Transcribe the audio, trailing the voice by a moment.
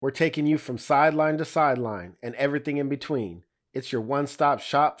We're taking you from sideline to sideline and everything in between. It's your one-stop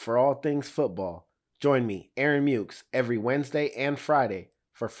shop for all things football. Join me, Aaron Mukes, every Wednesday and Friday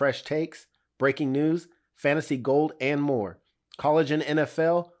for fresh takes, breaking news, fantasy gold, and more. College and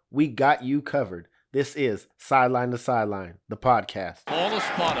NFL, we got you covered. This is Sideline to Sideline, the podcast. Ball is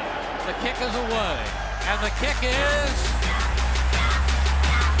spotted. The kick is away. And the kick is...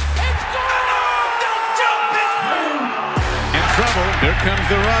 It's gone! They'll jump it! In trouble. Here comes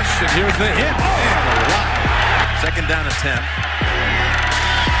the rush, and here's the hit. And a lot. Second down attempt.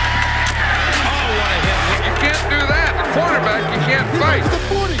 Oh, what a hit. You can't do that. The quarterback, you can't fight. The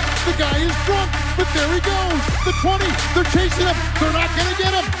 40. The guy is drunk, but there he goes. The 20. They're chasing him. They're not going to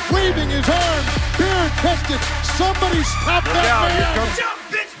get him. Waving his arm. Barrett tested. Somebody stop that man. Jump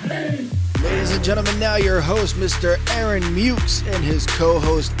it! Ladies and gentlemen, now your host, Mr. Aaron Mukes, and his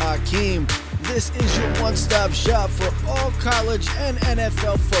co-host, Akeem. This is your one-stop shop for all college and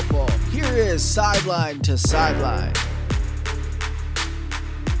NFL football. Here is Sideline to Sideline.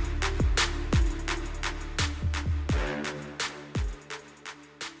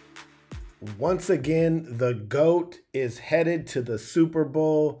 Once again, the GOAT is headed to the Super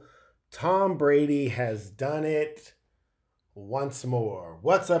Bowl. Tom Brady has done it once more.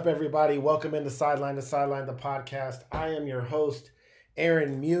 What's up, everybody? Welcome into Sideline to Sideline, the podcast. I am your host,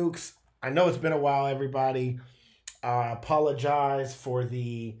 Aaron Mukes. I know it's been a while, everybody. I apologize for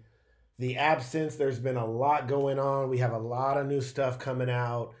the absence. There's been a lot going on. We have a lot of new stuff coming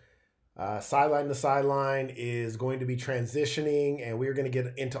out. Sideline to Sideline is going to be transitioning, and we're going to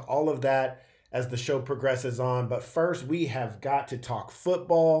get into all of that as the show progresses on. But first, we have got to talk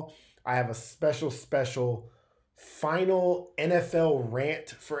football. I have a special final NFL rant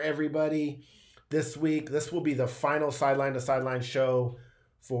for everybody this week. This will be the final Sideline to Sideline show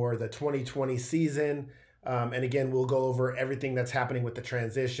for the 2020 season. And again, we'll go over everything that's happening with the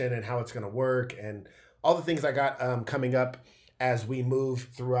transition and how it's going to work and all the things I got coming up as we move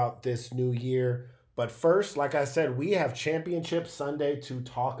throughout this new year. But first, like I said, we have Championship Sunday to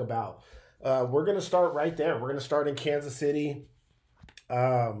talk about. We're going to start right there. We're going to start in Kansas City.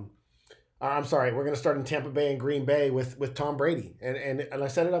 We're going to start in Tampa Bay and Green Bay with Tom Brady. And I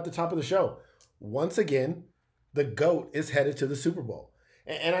said it at the top of the show. Once again, the GOAT is headed to the Super Bowl.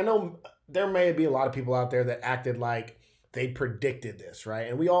 And I know there may be a lot of people out there that acted like they predicted this, right?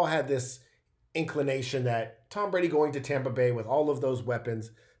 And we all had this inclination that Tom Brady going to Tampa Bay with all of those weapons,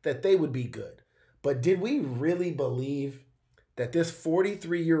 that they would be good. But did we really believe that this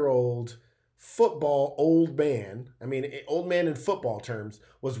 43-year-old football old man, old man in football terms,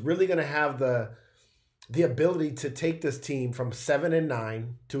 was really going to have the ability to take this team from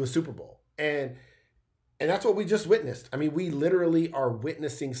 7-9 to a Super Bowl? And that's what we just witnessed. We literally are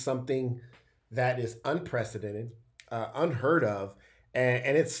witnessing something that is unprecedented, unheard of,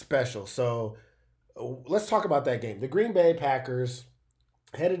 and it's special. So let's talk about that game. The Green Bay Packers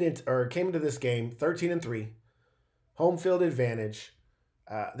came into this game 13-3, home field advantage.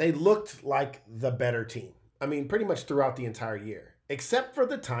 They looked like the better team. Pretty much throughout the entire year, except for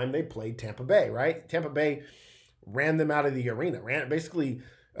the time they played Tampa Bay, right? Tampa Bay ran them out of the arena, ran them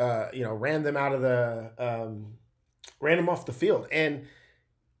off the field. And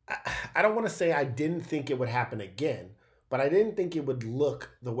I don't want to say I didn't think it would happen again, but I didn't think it would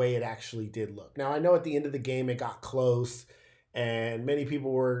look the way it actually did look. Now, I know at the end of the game, it got close, and many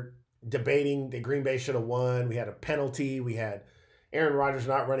people were debating that Green Bay should have won. We had a penalty. We had Aaron Rodgers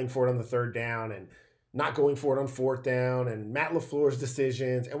not running for it on the third down and not going for it on fourth down, and Matt LaFleur's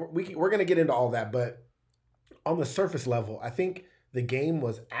decisions. And we're going to get into all that. But on the surface level, I think the game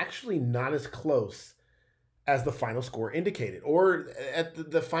was actually not as close as the final score indicated, or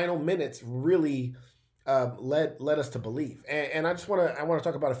at the final minutes really led us to believe. And I want to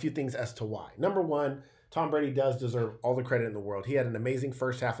talk about a few things as to why. Number one, Tom Brady does deserve all the credit in the world. He had an amazing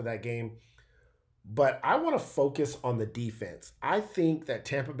first half of that game. But I want to focus on the defense. I think that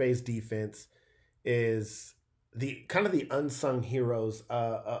Tampa Bay's defense is the kind of the unsung heroes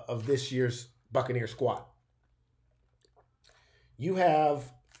of this year's Buccaneer squad. You have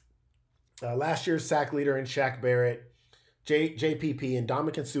last year's sack leader in Shaq Barrett, JPP, and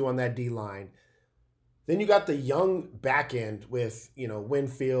Dominican Sue on that D-line. Then you got the young back end with,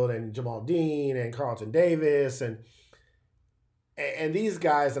 Winfield and Jamal Dean and Carlton Davis and these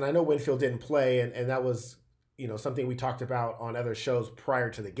guys. And I know Winfield didn't play, and that was, something we talked about on other shows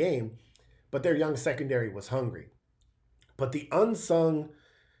prior to the game. But their young secondary was hungry. But the unsung,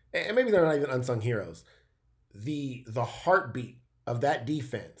 and maybe they're not even unsung heroes, the heartbeat of that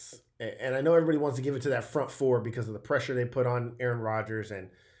defense, and I know everybody wants to give it to that front four because of the pressure they put on Aaron Rodgers and,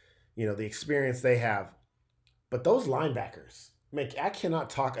 the experience they have. But those linebackers, I cannot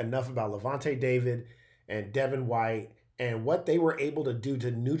talk enough about Lavonte David and Devin White and what they were able to do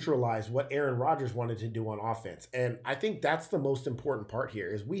to neutralize what Aaron Rodgers wanted to do on offense. And I think that's the most important part here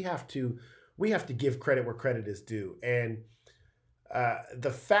is we have to give credit where credit is due. And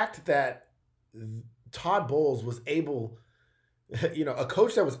the fact that Todd Bowles was able, a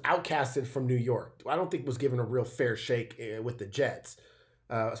coach that was outcasted from New York, I don't think was given a real fair shake with the Jets,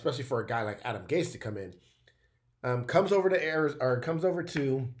 especially for a guy like Adam Gase to come in. Comes over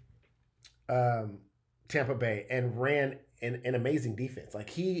to Tampa Bay and ran an amazing defense. Like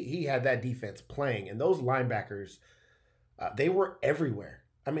he had that defense playing, and those linebackers, they were everywhere.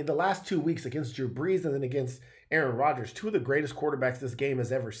 I mean, the last 2 weeks against Drew Brees and then against Aaron Rodgers, two of the greatest quarterbacks this game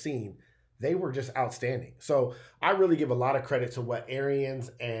has ever seen, they were just outstanding. So I really give a lot of credit to what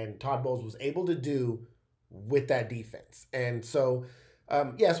Arians and Todd Bowles was able to do with that defense. And so,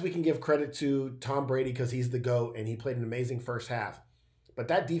 yes, we can give credit to Tom Brady because he's the GOAT and he played an amazing first half. But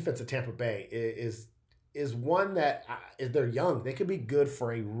that defense at Tampa Bay is one that they're young. They could be good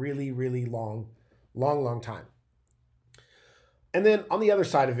for a really, really long time. And then on the other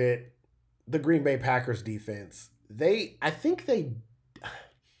side of it, the Green Bay Packers defense, I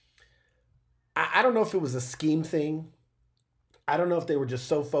don't know if it was a scheme thing. I don't know if they were just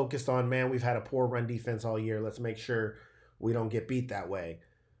so focused on, man, we've had a poor run defense all year. Let's make sure we don't get beat that way.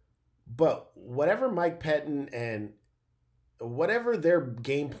 But whatever Mike Pettin and whatever their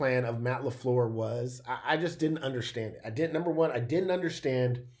game plan of Matt LaFleur was, I just didn't understand it. I didn't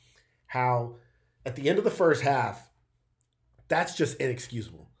understand how at the end of the first half, that's just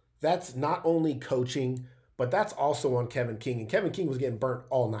inexcusable. That's not only coaching, but that's also on Kevin King. And Kevin King was getting burnt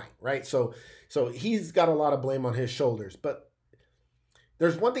all night, right? So he's got a lot of blame on his shoulders. But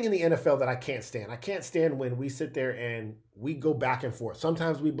there's one thing in the NFL that I can't stand. I can't stand when we sit there and we go back and forth.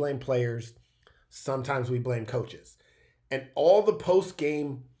 Sometimes we blame players. Sometimes we blame coaches. And all the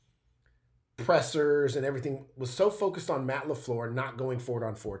post-game pressers and everything was so focused on Matt LaFleur not going forward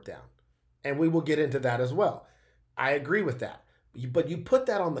on fourth down. And we will get into that as well. I agree with that. But you put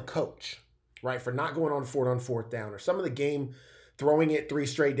that on the coach, right, for not going on forward on fourth down, or some of the game throwing it 3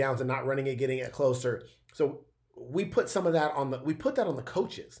 straight downs and not running it, getting it closer. So we put some of that on the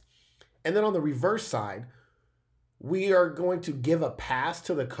coaches. And then on the reverse side, we are going to give a pass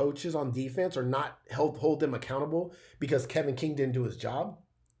to the coaches on defense or not hold them accountable because Kevin King didn't do his job.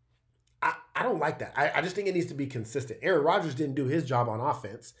 I don't like that. I just think it needs to be consistent. Aaron Rodgers didn't do his job on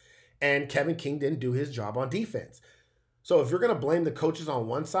offense, and Kevin King didn't do his job on defense. So if you're going to blame the coaches on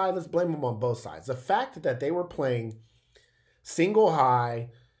one side, let's blame them on both sides. The fact that they were playing single high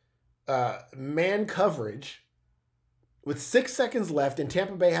man coverage with 6 seconds left and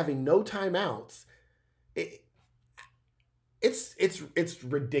Tampa Bay having no timeouts, it's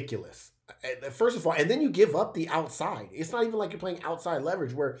ridiculous. First of all, and then you give up the outside. It's not even like you're playing outside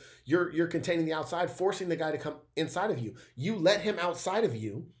leverage where you're containing the outside, forcing the guy to come inside of you. You let him outside of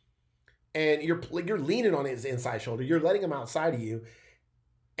you, and you're leaning on his inside shoulder. You're letting him outside of you,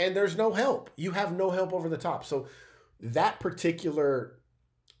 and there's no help. You have no help over the top. So that particular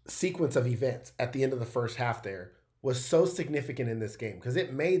sequence of events at the end of the first half there was so significant in this game because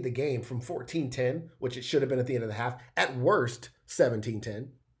it made the game from 14-10, which it should have been at the end of the half, at worst 17-10,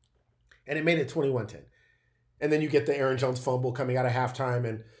 and it made it 21-10. And then you get the Aaron Jones fumble coming out of halftime,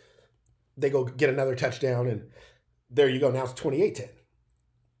 and they go get another touchdown, and there you go. Now it's 28-10.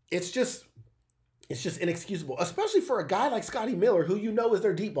 It's just inexcusable, especially for a guy like Scotty Miller, who you know is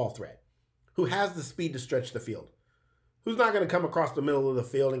their deep ball threat, who has the speed to stretch the field, who's not going to come across the middle of the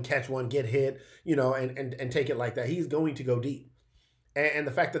field and catch one, get hit, and take it like that. He's going to go deep. And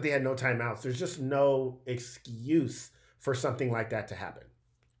the fact that they had no timeouts, there's just no excuse for something like that to happen.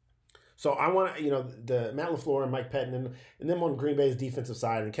 So I want to, the Matt LaFleur and Mike Pettin and them on Green Bay's defensive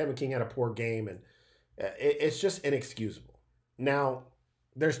side, and Kevin King had a poor game, and it's just inexcusable. Now,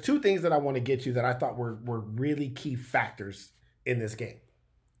 there's 2 things that I want to get to that I thought were really key factors in this game.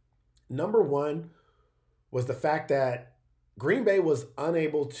 Number 1 was the fact that Green Bay was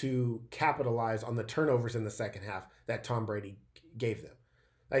unable to capitalize on the turnovers in the second half that Tom Brady gave them.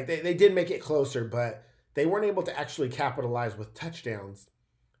 Like they did make it closer, but they weren't able to actually capitalize with touchdowns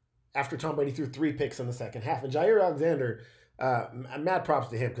after Tom Brady threw 3 picks in the second half. And Jair Alexander, mad props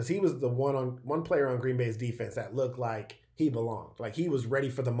to him because he was the one player on Green Bay's defense that looked like he belonged. Like he was ready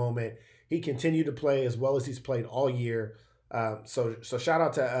for the moment. He continued to play as well as he's played all year. So shout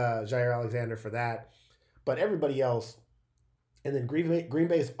out to Jair Alexander for that. But everybody else, and then Green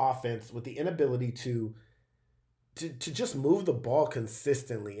Bay's offense with the inability to just move the ball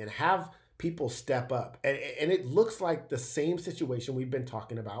consistently and have people step up. And it looks like the same situation we've been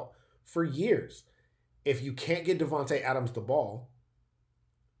talking about for years. if you can't get Davante Adams the ball,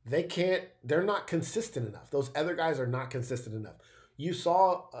 they're not consistent enough. Those other guys are not consistent enough. You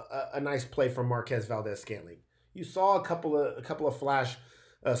saw a nice play from Marquez Valdes-Scantling. You saw a couple of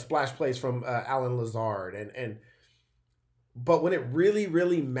splash plays from Allen Lazard, but when it really,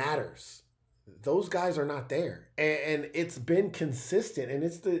 really matters, those guys are not there. And it's been consistent, and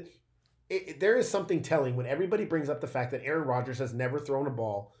there is something telling when everybody brings up the fact that Aaron Rodgers has never thrown a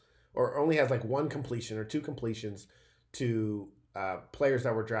ball or only has like one completion or two completions to players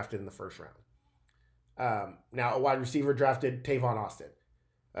that were drafted in the first round. Now, a wide receiver drafted Tavon Austin,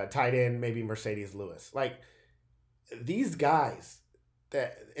 tight end maybe Mercedes Lewis. Like, these guys,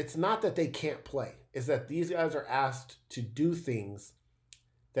 that it's not that they can't play, it's that these guys are asked to do things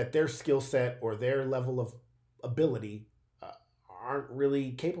that their skill set or their level of ability aren't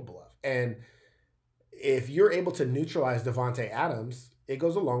really capable of. And if you're able to neutralize Davante Adams, it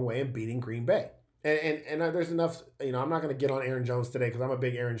goes a long way in beating Green Bay. And there's enough, I'm not going to get on Aaron Jones today because I'm a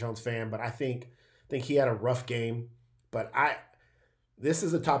big Aaron Jones fan, but I think he had a rough game. But this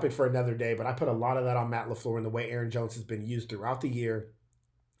is a topic for another day, but I put a lot of that on Matt LaFleur and the way Aaron Jones has been used throughout the year.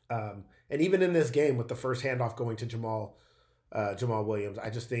 And even in this game with the first handoff going to Jamal Williams,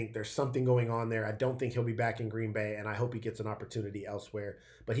 I just think there's something going on there. I don't think he'll be back in Green Bay, and I hope he gets an opportunity elsewhere.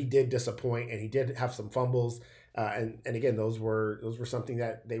 But he did disappoint, and he did have some fumbles. And again, those were something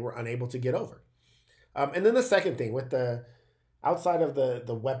that they were unable to get over. And then the second thing with outside of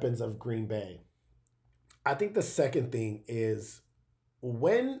the weapons of Green Bay, I think the second thing is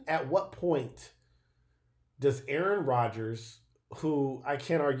at what point does Aaron Rodgers, who I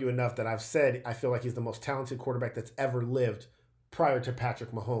can't argue enough that I've said I feel like he's the most talented quarterback that's ever lived prior to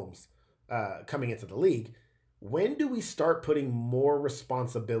Patrick Mahomes coming into the league, when do we start putting more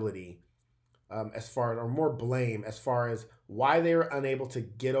responsibility or more blame as far as why they were unable to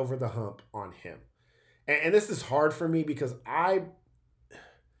get over the hump on him? And this is hard for me because I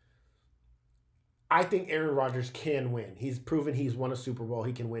think Aaron Rodgers can win. He's proven he's won a Super Bowl.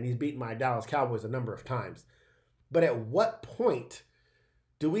 He can win. He's beaten my Dallas Cowboys a number of times. But at what point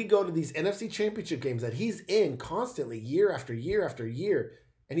do we go to these NFC Championship games that he's in constantly year after year after year,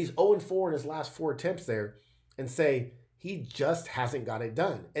 and he's 0-4 in his last 4 attempts there, and say he just hasn't got it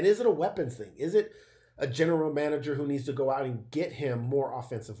done? And is it a weapons thing? Is it a general manager who needs to go out and get him more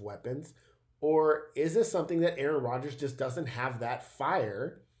offensive weapons? Or is this something that Aaron Rodgers just doesn't have that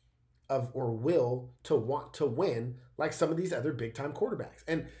fire or will to want to win like some of these other big-time quarterbacks?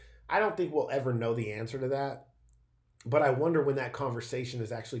 And I don't think we'll ever know the answer to that. But I wonder when that conversation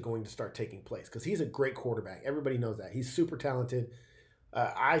is actually going to start taking place, because he's a great quarterback. Everybody knows that. He's super talented.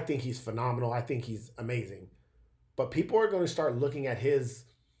 I think he's phenomenal. I think he's amazing. But people are going to start looking at his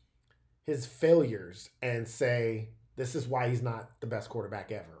failures and say, this is why he's not the best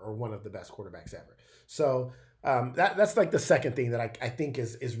quarterback ever or one of the best quarterbacks ever. So that's like the second thing that I think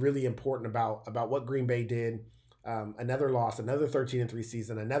is really important about what Green Bay did. Another loss, another 13-3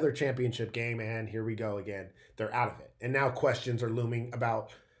 season, another championship game, and here we go again. They're out of it. And now questions are looming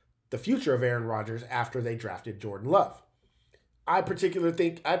about the future of Aaron Rodgers after they drafted Jordan Love. I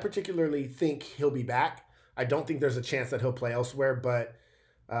particularly think he'll be back. I don't think there's a chance that he'll play elsewhere, but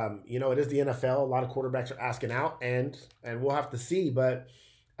it is the NFL. A lot of quarterbacks are asking out, and we'll have to see. But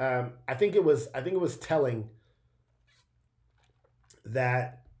I think it was telling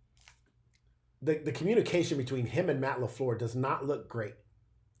that the communication between him and Matt LaFleur does not look great.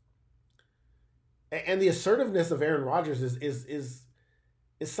 And the assertiveness of Aaron Rodgers is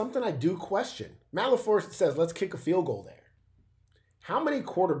something I do question. Matt LaFleur says, let's kick a field goal there. How many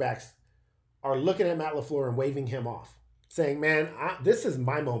quarterbacks are looking at Matt LaFleur and waving him off, saying, man, this is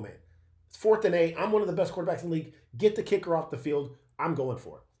my moment. It's 4th and 8. I'm one of the best quarterbacks in the league. Get the kicker off the field. I'm going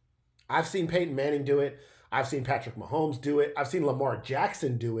for it. I've seen Peyton Manning do it. I've seen Patrick Mahomes do it. I've seen Lamar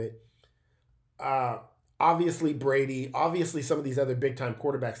Jackson do it. Obviously Brady, obviously some of these other big-time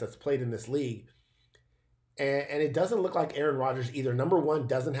quarterbacks that's played in this league. And it doesn't look like Aaron Rodgers either, number one,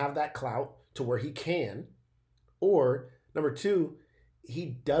 doesn't have that clout to where he can, or number two, he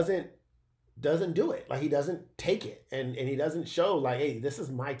doesn't do it. Like, he doesn't take it. And he doesn't show like, hey, this is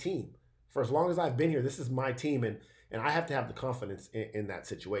my team. For as long as I've been here, this is my team. And I have to have the confidence in that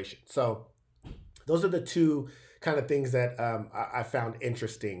situation. So those are the two kind of things that I found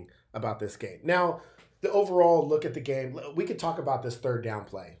interesting about this game. Now, the overall look at the game, we could talk about this third down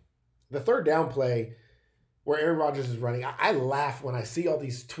play. The third down play where Aaron Rodgers is running, I laugh when I see all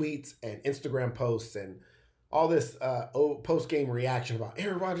these tweets and Instagram posts and all this post-game reaction about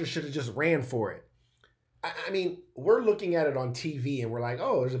Aaron Rodgers should have just ran for it. I mean, we're looking at it on TV and we're like,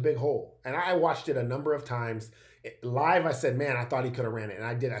 oh, there's a big hole. And I watched it a number of times. Live, I said, man, I thought he could have ran it. And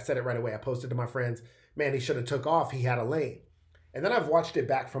I did. I said it right away. I posted to my friends. man, he should have took off. He had a lane. And then I've watched it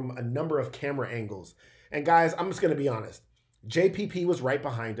back from a number of camera angles. And guys, I'm just going to be honest. JPP was right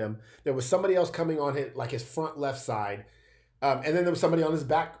behind him. There was somebody else coming on his front left side. And then there was somebody on his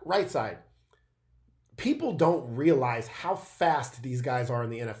back right side. People don't realize how fast these guys are in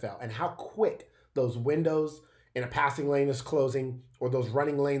the NFL and how quick those windows in a passing lane is closing or those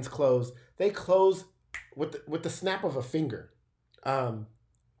running lanes close. They close with the snap of a finger. I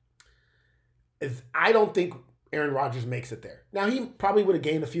don't think Aaron Rodgers makes it there. Now, he probably would have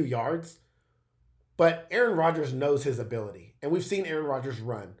gained a few yards, but Aaron Rodgers knows his ability. And we've seen Aaron Rodgers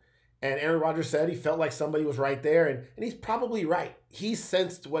run. And Aaron Rodgers said he felt like somebody was right there, and he's probably right. He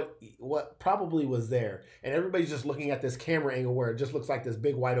sensed what probably was there. And everybody's just looking at this camera angle where it just looks like this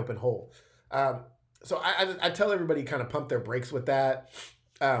big wide open hole. So I tell everybody kind of pump their brakes with that,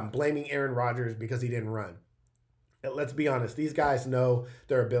 blaming Aaron Rodgers because he didn't run. Let's be honest. These guys know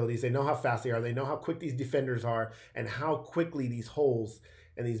their abilities. They know how fast they are. They know how quick these defenders are and how quickly these holes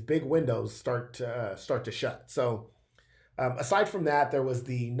and these big windows start to shut. So aside from that, there was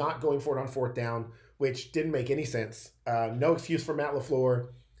the not going for it on fourth down, which didn't make any sense. No excuse for Matt LaFleur.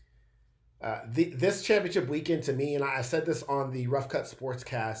 This championship weekend to me, and I said this on the Rough Cut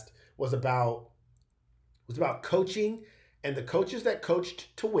Sportscast, was about coaching and the coaches that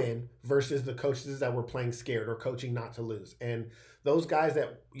coached to win versus the coaches that were playing scared or coaching not to lose. And those guys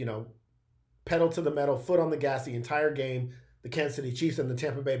that, pedal to the metal, foot on the gas the entire game, the Kansas City Chiefs and the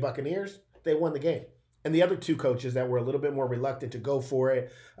Tampa Bay Buccaneers, they won the game. And the other two coaches that were a little bit more reluctant to go for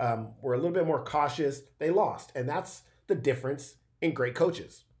it, were a little bit more cautious, they lost. And that's the difference in great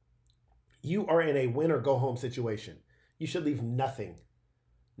coaches. You are in a win or go home situation. You should leave nothing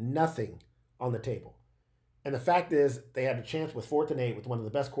on the table. And the fact is, they had a chance with 4th and 8 with one of the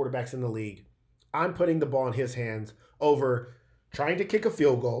best quarterbacks in the league. I'm putting the ball in his hands over trying to kick a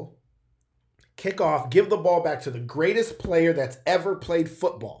field goal, kick off, give the ball back to the greatest player that's ever played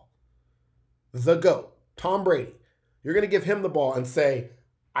football, the GOAT, Tom Brady. You're going to give him the ball and say,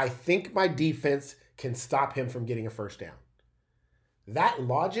 I think my defense can stop him from getting a first down. That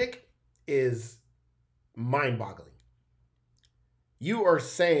logic is mind-boggling. You are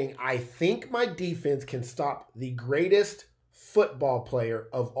saying, I think my defense can stop the greatest football player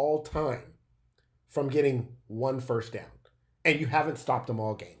of all time from getting one first down. And you haven't stopped them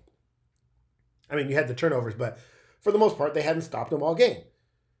all game. I mean, you had the turnovers, but for the most part, they hadn't stopped them all game.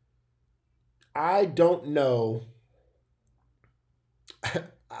 I don't know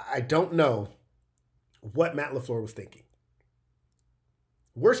what Matt LaFleur was thinking.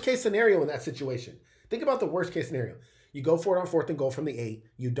 Worst case scenario in that situation. Think about the worst case scenario. You go for it on 4th and goal from the 8.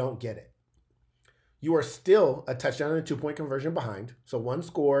 You don't get it. You are still a touchdown and a 2-point conversion behind. So one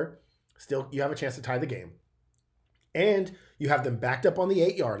score, still you have a chance to tie the game. And you have them backed up on the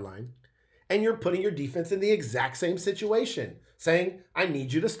 8-yard line. And you're putting your defense in the exact same situation, saying, I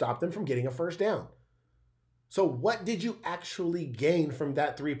need you to stop them from getting a first down. So what did you actually gain from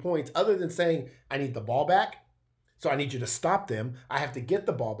that 3 points other than saying, I need the ball back, so I need you to stop them, I have to get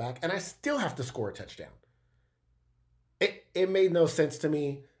the ball back, and I still have to score a touchdown? It made no sense to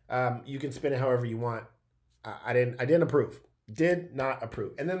me. You can spin it however you want. I didn't approve. Did not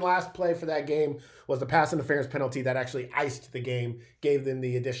approve. And then the last play for that game was the pass interference penalty that actually iced the game, gave them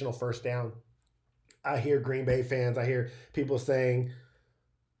the additional first down. I hear Green Bay fans, I hear people saying,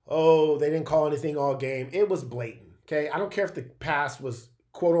 oh, they didn't call anything all game. It was blatant, okay? I don't care if the pass was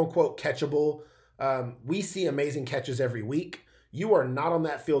quote-unquote catchable. We see amazing catches every week. You are not on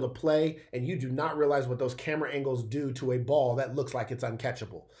that field of play, and you do not realize what those camera angles do to a ball that looks like it's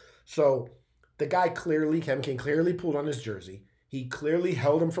uncatchable. So the guy Kevin King clearly pulled on his jersey. He clearly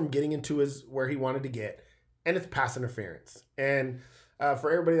held him from getting into where he wanted to get, and it's pass interference. And for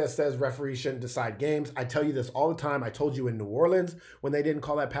everybody that says referees shouldn't decide games, I tell you this all the time. I told you in New Orleans when they didn't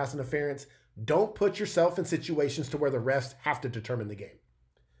call that pass interference, don't put yourself in situations to where the refs have to determine the game.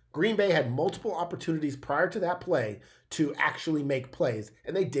 Green Bay had multiple opportunities prior to that play to actually make plays,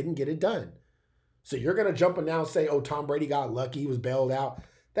 and they didn't get it done. So you're going to jump and now say, oh, Tom Brady got lucky, he was bailed out.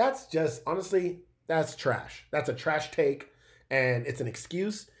 That's just, honestly, that's trash. That's a trash take, and it's an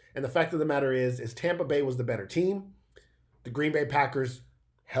excuse. And the fact of the matter is Tampa Bay was the better team. The Green Bay Packers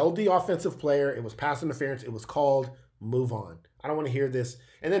held the offensive player. It was pass interference. It was called. Move on. I don't want to hear this.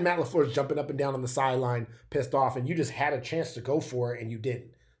 And then Matt LaFleur's jumping up and down on the sideline, pissed off, and you just had a chance to go for it, and you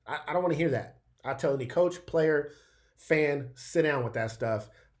didn't. I don't want to hear that. I tell any coach, player, fan, sit down with that stuff.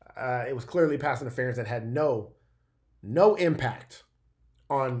 It was clearly pass interference that had no impact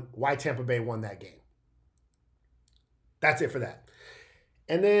on why Tampa Bay won that game. That's it for that.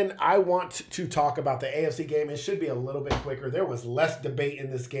 And then I want to talk about the AFC game. It should be a little bit quicker. There was less debate in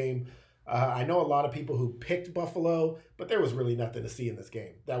this game. I know a lot of people who picked Buffalo, but there was really nothing to see in this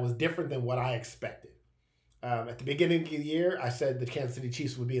game. That was different than what I expected. At the beginning of the year, I said the Kansas City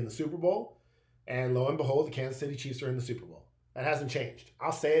Chiefs would be in the Super Bowl, and lo and behold, the Kansas City Chiefs are in the Super Bowl. That hasn't changed.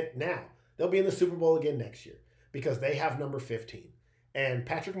 I'll say it now. They'll be in the Super Bowl again next year because they have number 15. And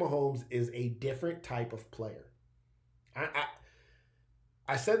Patrick Mahomes is a different type of player.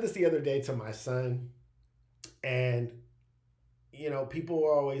 I said this the other day to my son, and I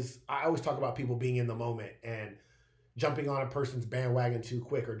always talk about people being in the moment and jumping on a person's bandwagon too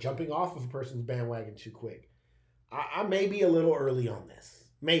quick or jumping off of a person's bandwagon too quick. I may be a little early on this,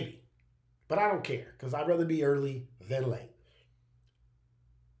 maybe, but I don't care because I'd rather be early than late.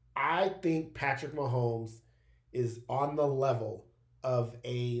 I think Patrick Mahomes is on the level of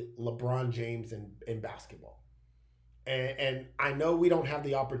a LeBron James in basketball. And I know we don't have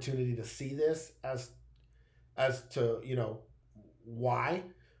the opportunity to see this as to, why,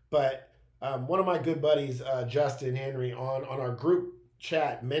 but one of my good buddies, Justin Henry, on our group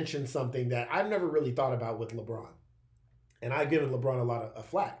chat mentioned something that I've never really thought about with LeBron. And I've given LeBron a lot of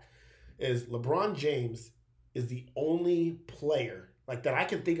flack, is LeBron James is the only player like that I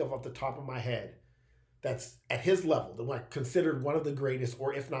can think of off the top of my head that's at his level, the one considered one of the greatest,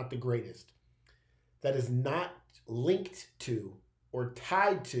 or if not the greatest, that is not linked to or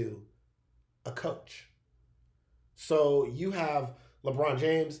tied to a coach. So you have LeBron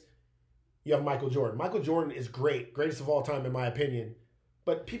James, you have Michael Jordan. Michael Jordan is great, greatest of all time in my opinion,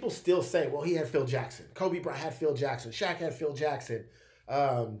 but people still say, well, he had Phil Jackson. Kobe Bryant had Phil Jackson. Shaq had Phil Jackson.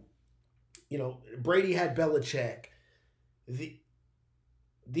 Brady had Belichick.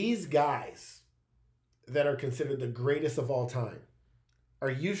 These guys that are considered the greatest of all time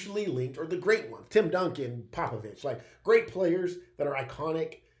are usually linked, or the great ones, Tim Duncan, Popovich, like great players that are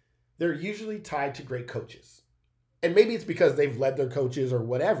iconic, they're usually tied to great coaches. And maybe it's because they've led their coaches or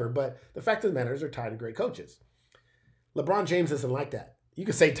whatever, but the fact of the matter is they're tied to great coaches. LeBron James isn't like that. You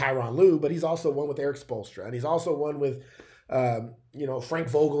could say Tyronn Lue, but he's also one with Eric Spoelstra, and he's also one with, Frank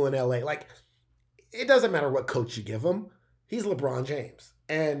Vogel in LA. Like, it doesn't matter what coach you give him. He's LeBron James.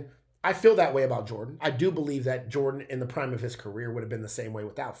 And I feel that way about Jordan. I do believe that Jordan in the prime of his career would have been the same way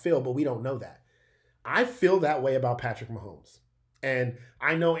without Phil, but we don't know that. I feel that way about Patrick Mahomes. And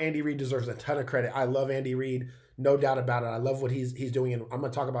I know Andy Reid deserves a ton of credit. I love Andy Reid, no doubt about it. I love what he's doing, and I'm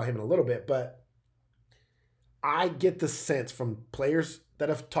going to talk about him in a little bit, but I get the sense from players that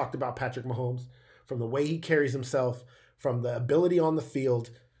have talked about Patrick Mahomes, from the way he carries himself, from the ability on the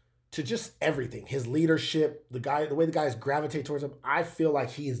field, to just everything, his leadership, the way the guys gravitate towards him. I feel like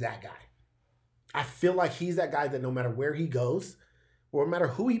he is that guy. I feel like he's that guy that no matter where he goes, or no matter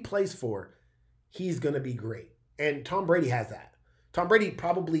who he plays for, he's going to be great. And Tom Brady has that. Tom Brady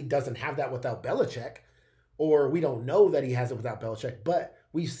probably doesn't have that without Belichick, or we don't know that he has it without Belichick, but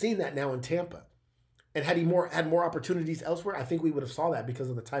we've seen that now in Tampa. And had he had more opportunities elsewhere, I think we would have saw that because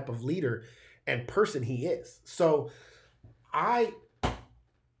of the type of leader and person he is. So I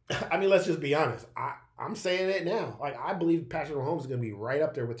mean, let's just be honest. I'm saying it now. Like, I believe Patrick Mahomes is going to be right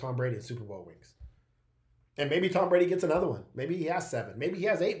up there with Tom Brady in Super Bowl rings. And maybe Tom Brady gets another one. Maybe he has 7. Maybe he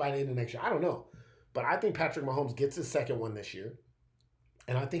has 8 by the end of next year. I don't know. But I think Patrick Mahomes gets his second one this year.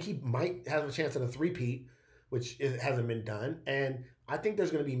 And I think he might have a chance at a three-peat, which hasn't been done. And I think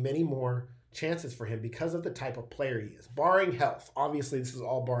there's going to be many more chances for him because of the type of player he is, barring health. Obviously, this is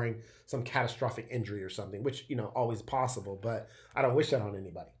all barring some catastrophic injury or something, which, always possible, but I don't wish that on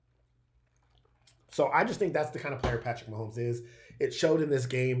anybody. So I just think that's the kind of player Patrick Mahomes is. It showed in this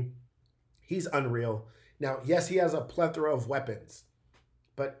game. He's unreal. Now, yes, he has a plethora of weapons,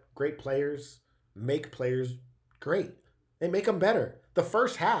 but great players make players great. They make them better. The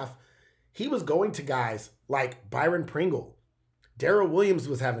first half, he was going to guys like Byron Pringle. Darrell Williams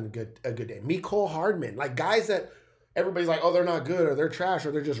was having a good day. Mecole Hardman, like guys that everybody's like, oh, they're not good, or they're trash,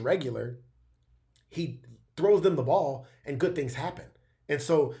 or they're just regular. He throws them the ball, and good things happen. And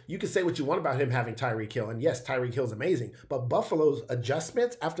so you can say what you want about him having Tyreek Hill. And yes, Tyreek Hill's amazing. But Buffalo's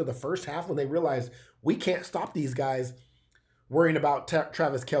adjustments after the first half, when they realized we can't stop these guys worrying about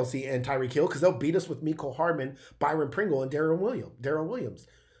Travis Kelce and Tyreek Hill because they'll beat us with Mecole Hardman, Byron Pringle, and Darrell Williams.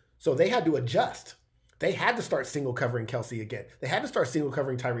 So they had to adjust. They had to start single covering Kelce again. They had to start single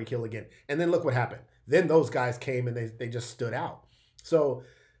covering Tyreek Hill again. And then look what happened. Then those guys came and they just stood out. So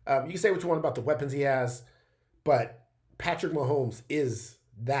you can say what you want about the weapons he has, but Patrick Mahomes is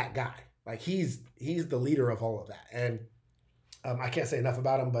that guy. Like he's the leader of all of that. And I can't say enough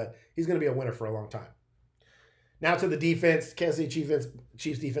about him, but he's going to be a winner for a long time. Now to the defense. Kansas City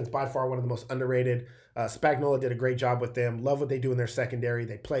Chiefs defense, by far one of the most underrated. Spagnuolo did a great job with them. Love what they do in their secondary.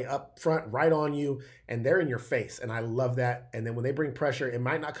 They play up front, right on you, and they're in your face, and I love that. And then when they bring pressure, it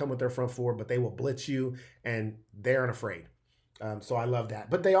might not come with their front four, but they will blitz you, and they aren't afraid. So I love that.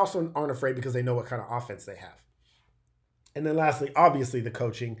 But they also aren't afraid because they know what kind of offense they have. And then lastly, obviously the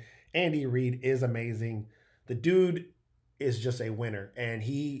coaching. Andy Reid is amazing. The dude is just a winner, and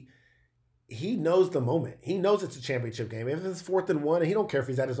he knows the moment. He knows it's a championship game. If it's 4th and 1, and he don't care if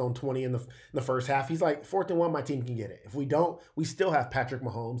he's at his own 20 in the first half. He's like, 4th and 1, my team can get it. If we don't, we still have Patrick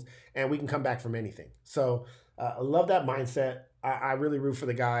Mahomes, and we can come back from anything. So I love that mindset. I really root for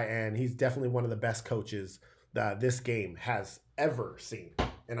the guy, and he's definitely one of the best coaches that this game has ever seen.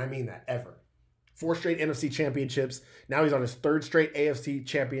 And I mean that, ever. 4 straight NFC championships. Now he's on his 3rd straight AFC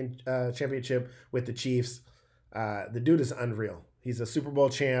championship with the Chiefs. The dude is unreal. He's a Super Bowl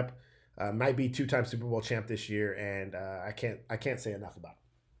champ. Might be 2-time Super Bowl champ this year, and I can't say enough about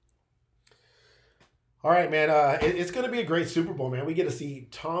it. All right, man. It's going to be a great Super Bowl, man. We get to see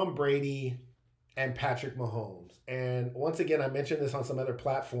Tom Brady and Patrick Mahomes. And once again, I mentioned this on some other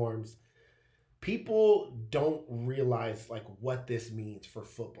platforms. People don't realize like what this means for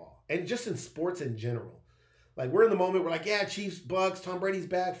football and just in sports in general. Like we're in the moment, we're like, yeah, Chiefs, Bucks, Tom Brady's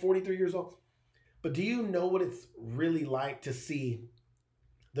back, 43 years old. But do you know what it's really like to see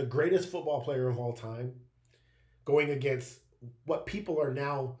the greatest football player of all time going against what people are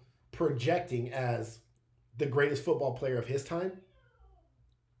now projecting as the greatest football player of his time?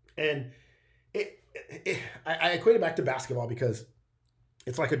 And I equate it back to basketball because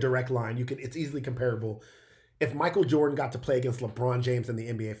it's like a direct line. It's easily comparable. If Michael Jordan got to play against LeBron James in the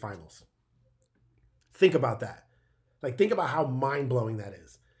NBA Finals, think about that. Like, think about how mind-blowing that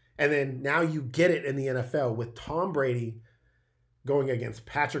is. And then now you get it in the NFL with Tom Brady going against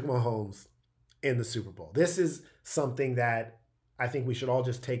Patrick Mahomes in the Super Bowl. This is something that I think we should all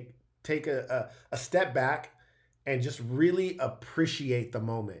just take a step back and just really appreciate the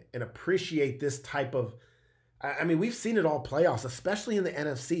moment and appreciate this type of, I mean, we've seen it all playoffs, especially in the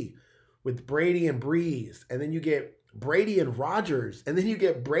NFC with Brady and Breeze. And then you get Brady and Rodgers. And then you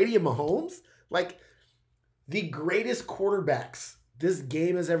get Brady and Mahomes. Like the greatest quarterbacks this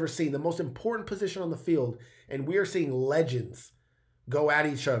game has ever seen, the most important position on the field. And we are seeing legends go at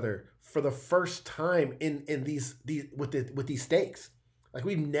each other for the first time in these with these stakes. Like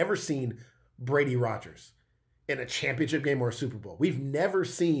we've never seen Brady Rodgers in a championship game or a Super Bowl. We've never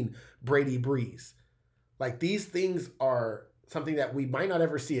seen Brady Breeze. Like these things are something that we might not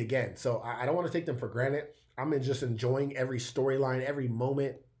ever see again. So I don't want to take them for granted. I'm just enjoying every storyline, every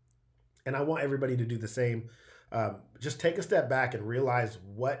moment. And I want everybody to do the same. Just take a step back and realize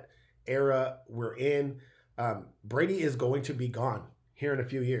what era we're in. Brady is going to be gone here in a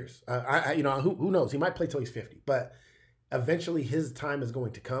few years. Who knows? He might play till he's 50, but eventually his time is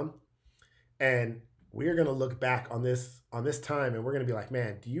going to come. And we're going to look back on this time and we're going to be like,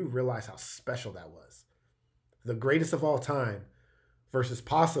 man, do you realize how special that was? The greatest of all time versus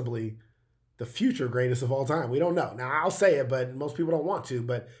possibly the future greatest of all time. We don't know. Now, I'll say it, but most people don't want to.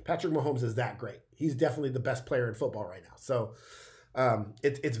 But Patrick Mahomes is that great. He's definitely the best player in football right now. So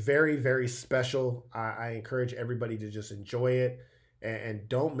it's very, very special. I encourage everybody to just enjoy it and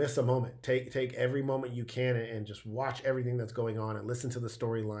don't miss a moment. Take every moment you can and just watch everything that's going on and listen to the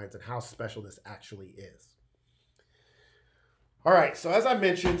storylines and how special this actually is. All right, so as I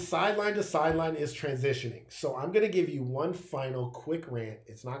mentioned, sideline to sideline is transitioning. So I'm going to give you one final quick rant.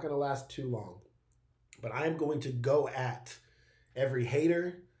 It's not going to last too long, but I am going to go at every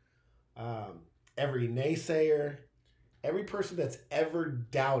hater, every naysayer, every person that's ever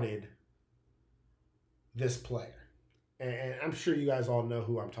doubted this player. And I'm sure you guys all know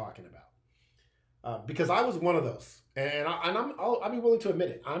who I'm talking about because I was one of those, and I'll be willing to admit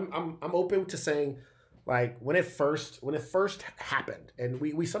it. I'm open to saying, like when it first happened, and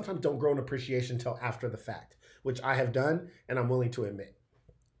we sometimes don't grow an appreciation until after the fact, which I have done, and I'm willing to admit.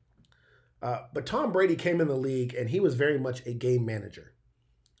 But Tom Brady came in the league, and he was very much a game manager.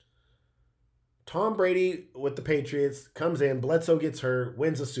 Tom Brady with the Patriots comes in, Bledsoe gets hurt,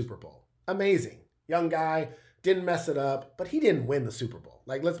 wins a Super Bowl. Amazing. Young guy, didn't mess it up, but he didn't win the Super Bowl.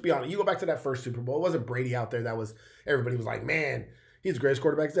 Like, let's be honest. You go back to that first Super Bowl, it wasn't Brady out there everybody was like, man, he's the greatest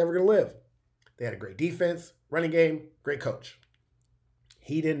quarterback that's ever going to live. They had a great defense, running game, great coach.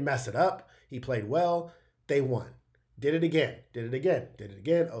 He didn't mess it up. He played well. They won. Did it again.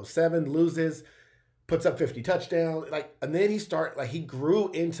 07, loses, puts up 50 touchdowns. And then he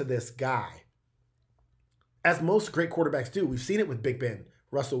grew into this guy. As most great quarterbacks do. We've seen it with Big Ben,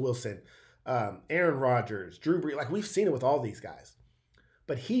 Russell Wilson, Aaron Rodgers, Drew Brees. Like, we've seen it with all these guys.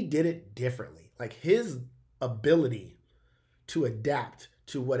 But he did it differently. Like, his ability to adapt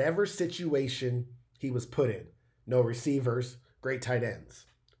to whatever situation he was put in. No receivers, great tight ends.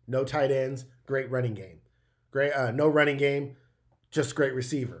 No tight ends, great running game. No running game, just great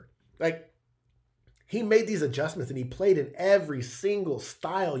receiver. Like, he made these adjustments and he played in every single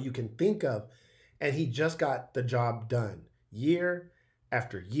style you can think of, and he just got the job done year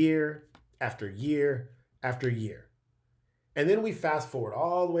after year after year after year. And then we fast forward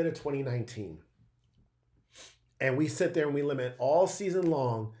all the way to 2019. And we sit there and we lament all season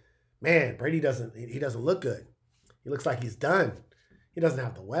long, man, Brady doesn't look good. He looks like he's done. He doesn't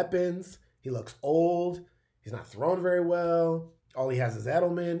have the weapons. He looks old. He's not throwing very well. All he has is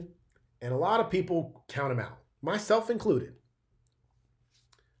Edelman. And a lot of people count him out, myself included.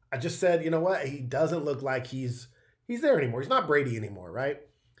 I just said, you know what? He doesn't look like he's there anymore. He's not Brady anymore, right?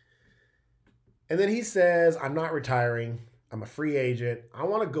 And then he says, I'm not retiring. I'm a free agent. I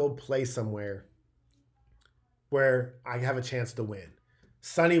want to go play somewhere where I have a chance to win.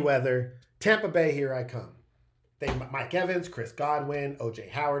 Sunny weather, Tampa Bay, here I come. Mike Evans, Chris Godwin, O.J.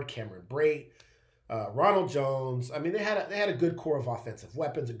 Howard, Cameron Brate, Ronald Jones. I mean, they had a good core of offensive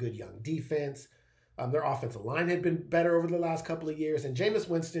weapons, a good young defense. Their offensive line had been better over the last couple of years, and Jameis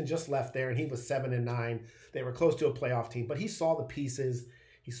Winston just left there, and he was 7-9. They were close to a playoff team, but he saw the pieces.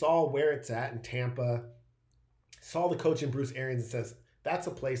 He saw where it's at in Tampa. Saw the coach in Bruce Arians and says, that's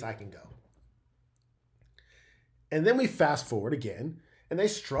a place I can go. And then we fast forward again, and they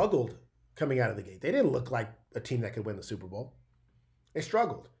struggled coming out of the gate. They didn't look like a team that could win the Super Bowl. They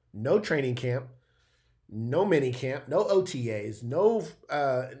struggled. No training camp, no mini camp, no OTAs, no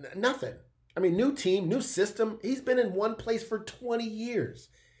nothing. I mean, new team, new system. He's been in one place for 20 years.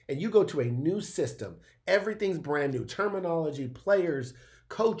 And you go to a new system. Everything's brand new. Terminology, players,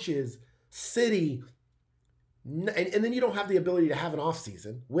 coaches, city. And then you don't have the ability to have an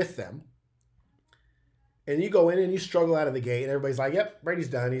offseason with them. And you go in and you struggle out of the gate. And everybody's like, yep, Brady's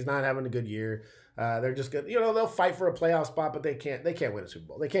done. He's not having a good year. They're just good. They'll fight for a playoff spot, but they can't win a Super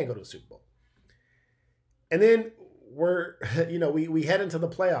Bowl. They can't go to a Super Bowl. And then we head into the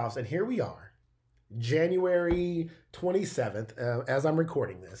playoffs, and here we are, January 27th, as I'm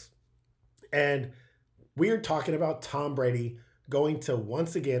recording this. And we're talking about Tom Brady going to,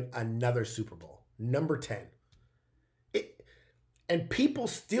 once again, another Super Bowl, number 10. And people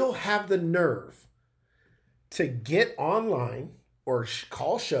still have the nerve to get online or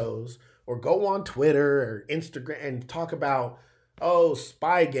call shows or go on Twitter or Instagram and talk about, oh,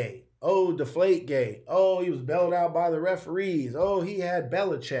 Spygate. Oh, Deflategate. Oh, he was bailed out by the referees. Oh, he had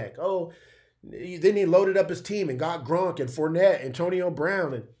Belichick. Oh, then he loaded up his team and got Gronk and Fournette, Antonio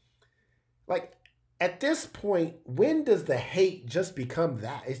Brown. And like, at this point, when does the hate just become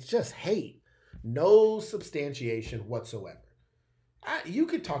that? It's just hate. No substantiation whatsoever. You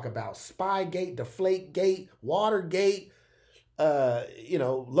could talk about Spygate, Deflategate, Watergate,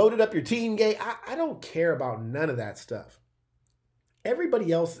 loaded up your team gate. I don't care about none of that stuff.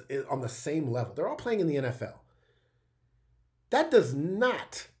 Everybody else is on the same level. They're all playing in the NFL. That does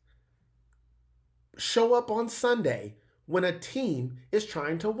not show up on Sunday when a team is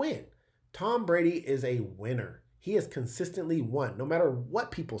trying to win. Tom Brady is a winner. He has consistently won, no matter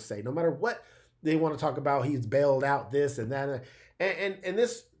what people say, no matter what they want to talk about. He's bailed out this and that. And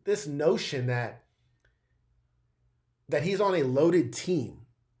this notion that he's on a loaded team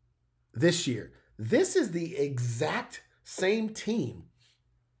this year. This is the exact same team,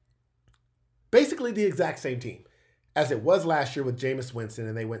 basically the exact same team as it was last year with Jameis Winston,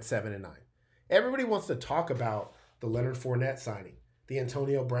 and they went 7-9. Everybody wants to talk about the Leonard Fournette signing, the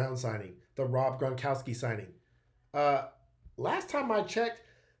Antonio Brown signing, the Rob Gronkowski signing. Last time I checked,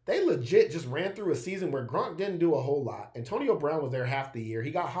 they legit just ran through a season where Gronk didn't do a whole lot. Antonio Brown was there half the year.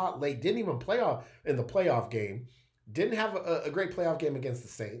 He got hot late, didn't even play in the playoff game, didn't have a great playoff game against the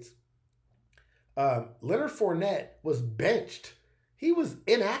Saints. Leonard Fournette was benched. He was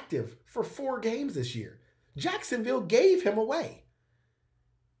inactive for 4 games this year. Jacksonville gave him away.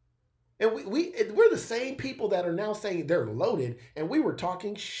 And we're the same people that are now saying they're loaded, and we were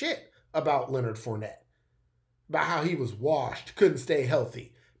talking shit about Leonard Fournette, about how he was washed, couldn't stay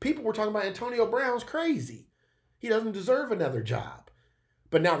healthy. People were talking about Antonio Brown's crazy. He doesn't deserve another job.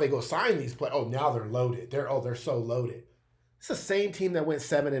 But now they go sign these players. Oh, now they're loaded. They're so loaded. It's the same team that went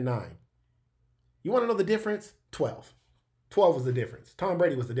 7-9. You want to know the difference? 12. 12 was the difference. Tom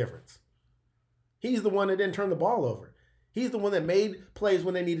Brady was the difference. He's the one that didn't turn the ball over. He's the one that made plays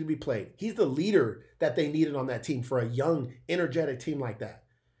when they needed to be played. He's the leader that they needed on that team for a young, energetic team like that.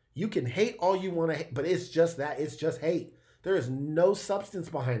 You can hate all you want to hate, but it's just that. It's just hate. There is no substance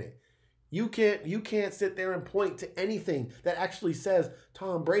behind it. You can't sit there and point to anything that actually says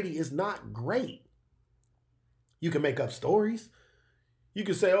Tom Brady is not great. You can make up stories. You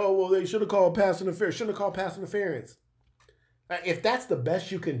can say, oh, well, they should have called pass interference. Shouldn't have called pass interference. If that's the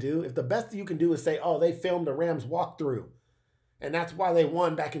best you can do, if the best you can do is say, oh, they filmed the Rams walkthrough, and that's why they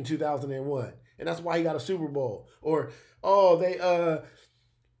won back in 2001, and that's why he got a Super Bowl, or, oh,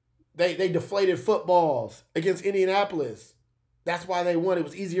 they deflated footballs against Indianapolis. That's why they won. It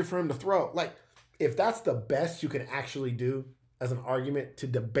was easier for him to throw. Like, if that's the best you can actually do as an argument to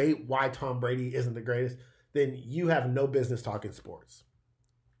debate why Tom Brady isn't the greatest, then you have no business talking sports.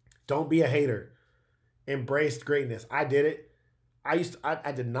 Don't be a hater. Embrace greatness. I did it.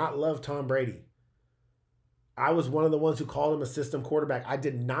 I did not love Tom Brady. I was one of the ones who called him a system quarterback. I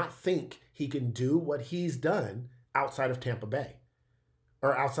did not think he can do what he's done outside of Tampa Bay.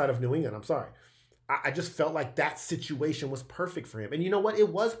 Or outside of New England, I'm sorry. I just felt like that situation was perfect for him. And you know what? It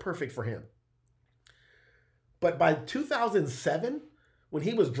was perfect for him. But by 2007, when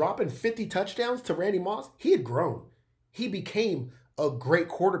he was dropping 50 touchdowns to Randy Moss, he had grown. He became a great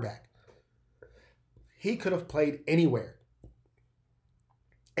quarterback. He could have played anywhere.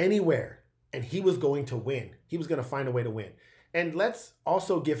 Anywhere. And he was going to win. He was going to find a way to win. And let's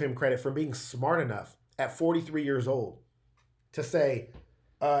also give him credit for being smart enough at 43 years old to say,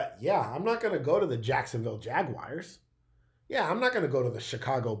 yeah, I'm not going to go to the Jacksonville Jaguars. Yeah, I'm not going to go to the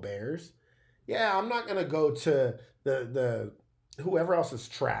Chicago Bears. Yeah, I'm not going to go to the whoever else is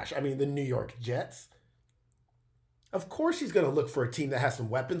trash. I mean, the New York Jets. Of course he's going to look for a team that has some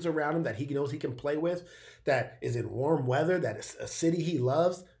weapons around him that he knows he can play with, that is in warm weather, that is a city he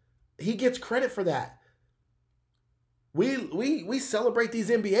loves. He gets credit for that. We celebrate these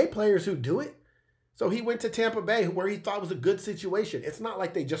NBA players who do it. So he went to Tampa Bay where he thought was a good situation. It's not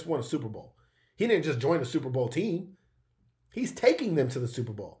like they just won a Super Bowl. He didn't just join a Super Bowl team. He's taking them to the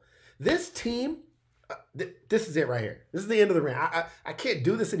Super Bowl. This team, this is it right here. This is the end of the rant. I can't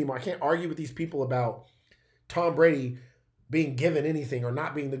do this anymore. I can't argue with these people about Tom Brady being given anything or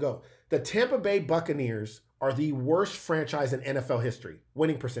not being the GOAT. The Tampa Bay Buccaneers are the worst franchise in NFL history,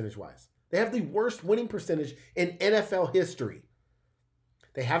 winning percentage-wise. They have the worst winning percentage in NFL history.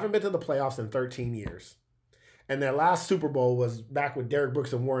 They haven't been to the playoffs in 13 years. And their last Super Bowl was back with Derek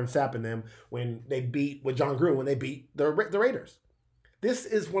Brooks and Warren Sapp and them when they beat, with John Gruden, when they beat the Raiders. This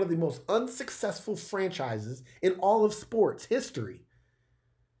is one of the most unsuccessful franchises in all of sports history.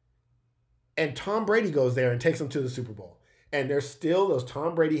 And Tom Brady goes there and takes them to the Super Bowl. And there's still those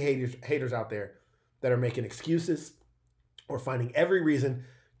Tom Brady haters out there that are making excuses or finding every reason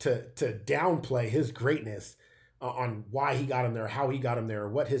to downplay his greatness on why he got him there, how he got him there, or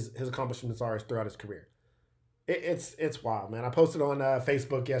what his accomplishments are throughout his career. It's wild, man. I posted on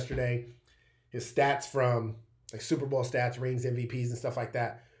Facebook yesterday his stats from like Super Bowl stats, rings, MVPs, and stuff like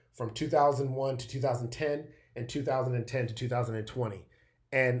that from 2001 to 2010 and 2010 to 2020.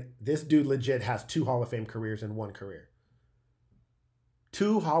 And this dude legit has 2 Hall of Fame careers in one career.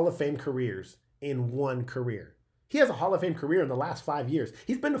 2 Hall of Fame careers in one career. He has a Hall of Fame career in the last 5 years.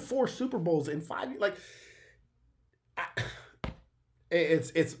 He's been to 4 Super Bowls in 5 years. Like,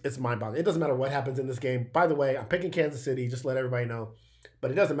 it's mind-boggling. It doesn't matter what happens in this game. By the way, I'm picking Kansas City, just to let everybody know.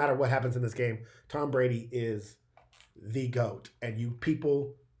 But it doesn't matter what happens in this game. Tom Brady is the GOAT. And you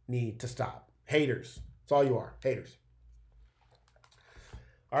people need to stop. Haters. That's all you are. Haters.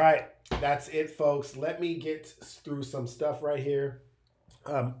 All right. That's it, folks. Let me get through some stuff right here.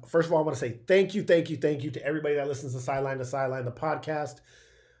 First of all, I want to say thank you to everybody that listens to Sideline, the podcast.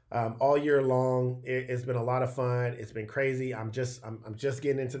 All year long. It's been a lot of fun. It's been crazy. I'm just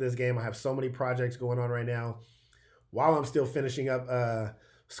getting into this game. I have so many projects going on right now while I'm still finishing up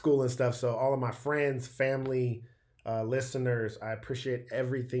school and stuff. So all of my friends, family, listeners, I appreciate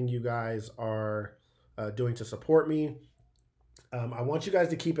everything you guys are doing to support me. I want you guys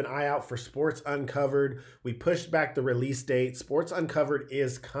to keep an eye out for Sports Uncovered. We pushed back the release date. Sports Uncovered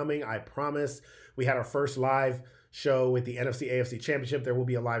is coming, I promise. We had our first live show with the NFC-AFC Championship. There will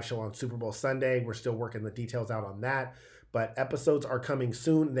be a live show on Super Bowl Sunday. We're still working the details out on that. But episodes are coming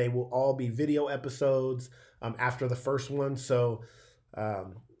soon. They will all be video episodes after the first one. So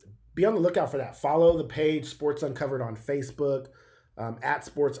be on the lookout for that. Follow the page Sports Uncovered on Facebook. At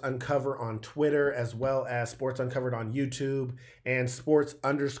Sports Uncover on Twitter, as well as Sports Uncovered on YouTube and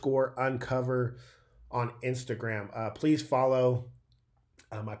Sports_Uncover on Instagram. Please follow.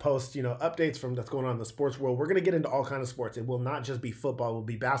 I post, updates from that's going on in the sports world. We're going to get into all kinds of sports. It will not just be football. It will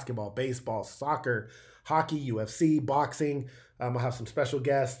be basketball, baseball, soccer, hockey, UFC, boxing. I'll have some special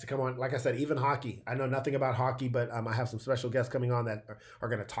guests to come on. Like I said, even hockey. I know nothing about hockey, but I have some special guests coming on that are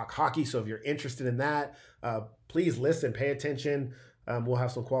going to talk hockey. So if you're interested in that, please listen, pay attention. We'll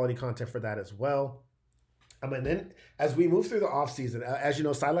have some quality content for that as well. And then as we move through the offseason, as you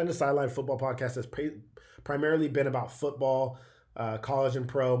know, Sideline to Sideline Football Podcast is primarily been about football, college and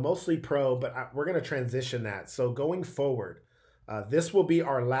pro, mostly pro, but we're going to transition that. So going forward, this will be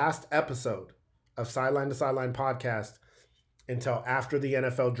our last episode of Sideline to Sideline podcast until after the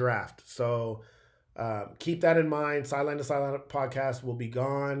NFL draft. So keep that in mind. Sideline to Sideline podcast will be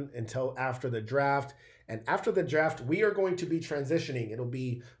gone until after the draft. And after the draft, we are going to be transitioning. It'll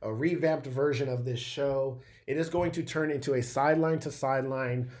be a revamped version of this show. It is going to turn into a sideline to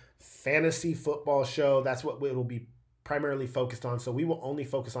sideline fantasy football show. That's what it will be primarily focused on. So we will only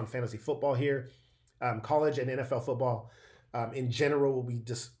focus on fantasy football here. College and NFL football in general will be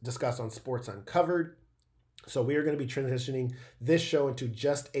discussed on Sports Uncovered. So we are going to be transitioning this show into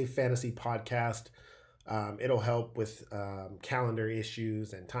just a fantasy podcast. It'll help with calendar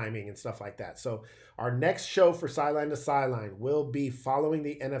issues and timing and stuff like that. So our next show for Sideline to Sideline will be following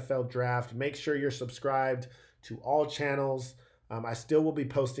the NFL draft. Make sure you're subscribed to all channels. I still will be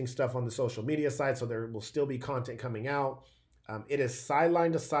posting stuff on the social media site, so there will still be content coming out. It is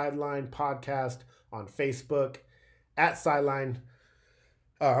Sideline to Sideline podcast on Facebook, at Sideline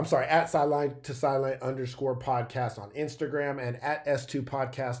to Sideline _ podcast on Instagram, and at S2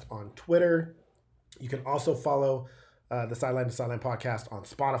 podcast on Twitter. You can also follow the Sideline to Sideline podcast on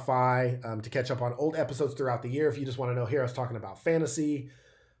Spotify to catch up on old episodes throughout the year if you just want to hear us talking about fantasy.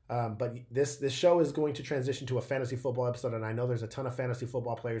 But this show is going to transition to a fantasy football episode, and I know there's a ton of fantasy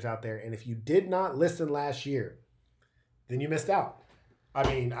football players out there, and if you did not listen last year, then you missed out. I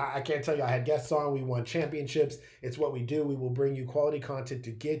mean, I can't tell you, I had guests on, we won championships. It's what we do. We will bring you quality content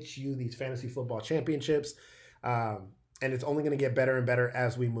to get you these fantasy football championships, and it's only going to get better and better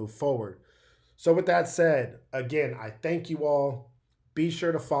as we move forward. So with that said, again, I thank you all. Be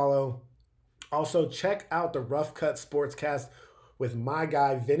sure to follow. Also, check out the Rough Cut Sportscast with my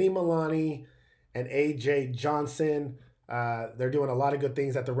guy, Vinny Milani and AJ Johnson. They're doing a lot of good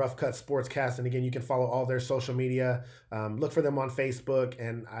things at the Rough Cut Sportscast. And again, you can follow all their social media. Look for them on Facebook.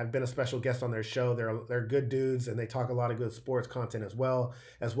 And I've been a special guest on their show. They're good dudes, and they talk a lot of good sports content as well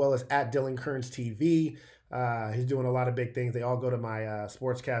as at Dylan Kearns TV. He's doing a lot of big things. They all go to my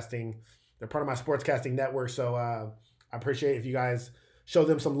sportscasting. They're part of my sportscasting network. So I appreciate if you guys show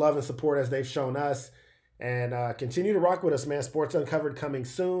them some love and support as they've shown us. And continue to rock with us, man. Sports Uncovered coming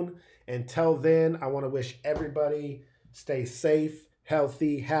soon. Until then, I want to wish everybody stay safe,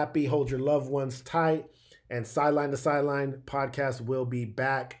 healthy, happy, hold your loved ones tight. And Sideline to Sideline podcast will be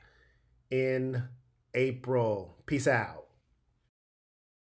back in April. Peace out.